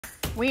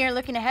We are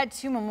looking ahead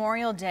to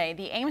Memorial Day.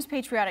 The Ames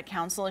Patriotic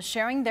Council is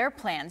sharing their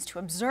plans to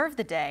observe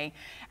the day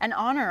and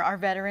honor our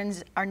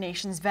veterans, our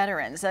nation's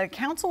veterans. The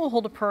council will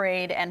hold a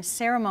parade and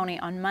ceremony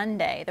on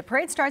Monday. The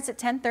parade starts at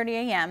 10:30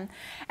 a.m.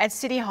 at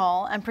City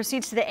Hall and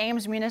proceeds to the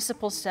Ames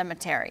Municipal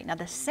Cemetery. Now,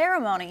 the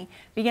ceremony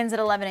begins at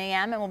 11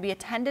 a.m. and will be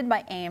attended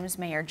by Ames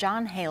Mayor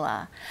John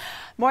Hala.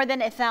 More than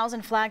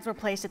 1,000 flags were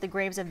placed at the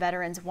graves of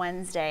veterans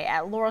Wednesday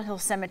at Laurel Hill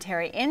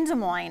Cemetery in Des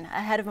Moines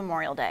ahead of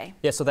Memorial Day.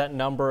 Yeah, so that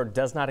number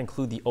does not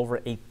include the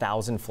over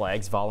 8,000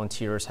 flags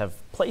volunteers have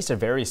placed at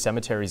various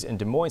cemeteries in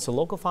Des Moines. So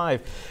Local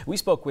 5, we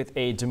spoke with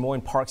a Des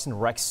Moines Parks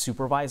and Rec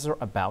supervisor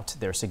about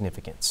their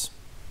significance.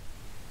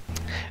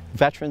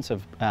 Veterans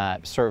have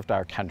served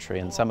our country,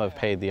 and some have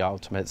paid the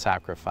ultimate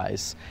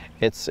sacrifice.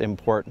 It's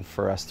important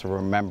for us to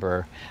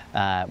remember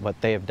what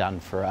they have done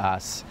for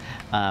us.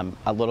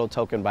 A little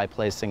token by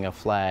placing a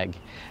flag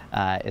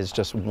is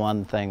just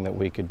one thing that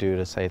we could do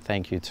to say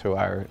thank you to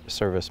our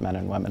servicemen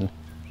and women.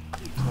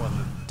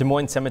 Des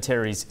Moines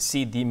cemeteries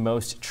see the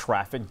most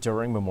traffic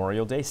during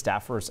Memorial Day.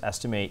 Staffers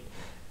estimate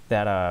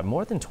that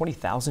more than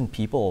 20,000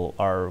 people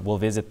will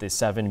visit the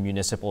 7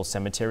 municipal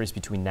cemeteries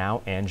between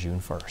now and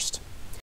June 1st.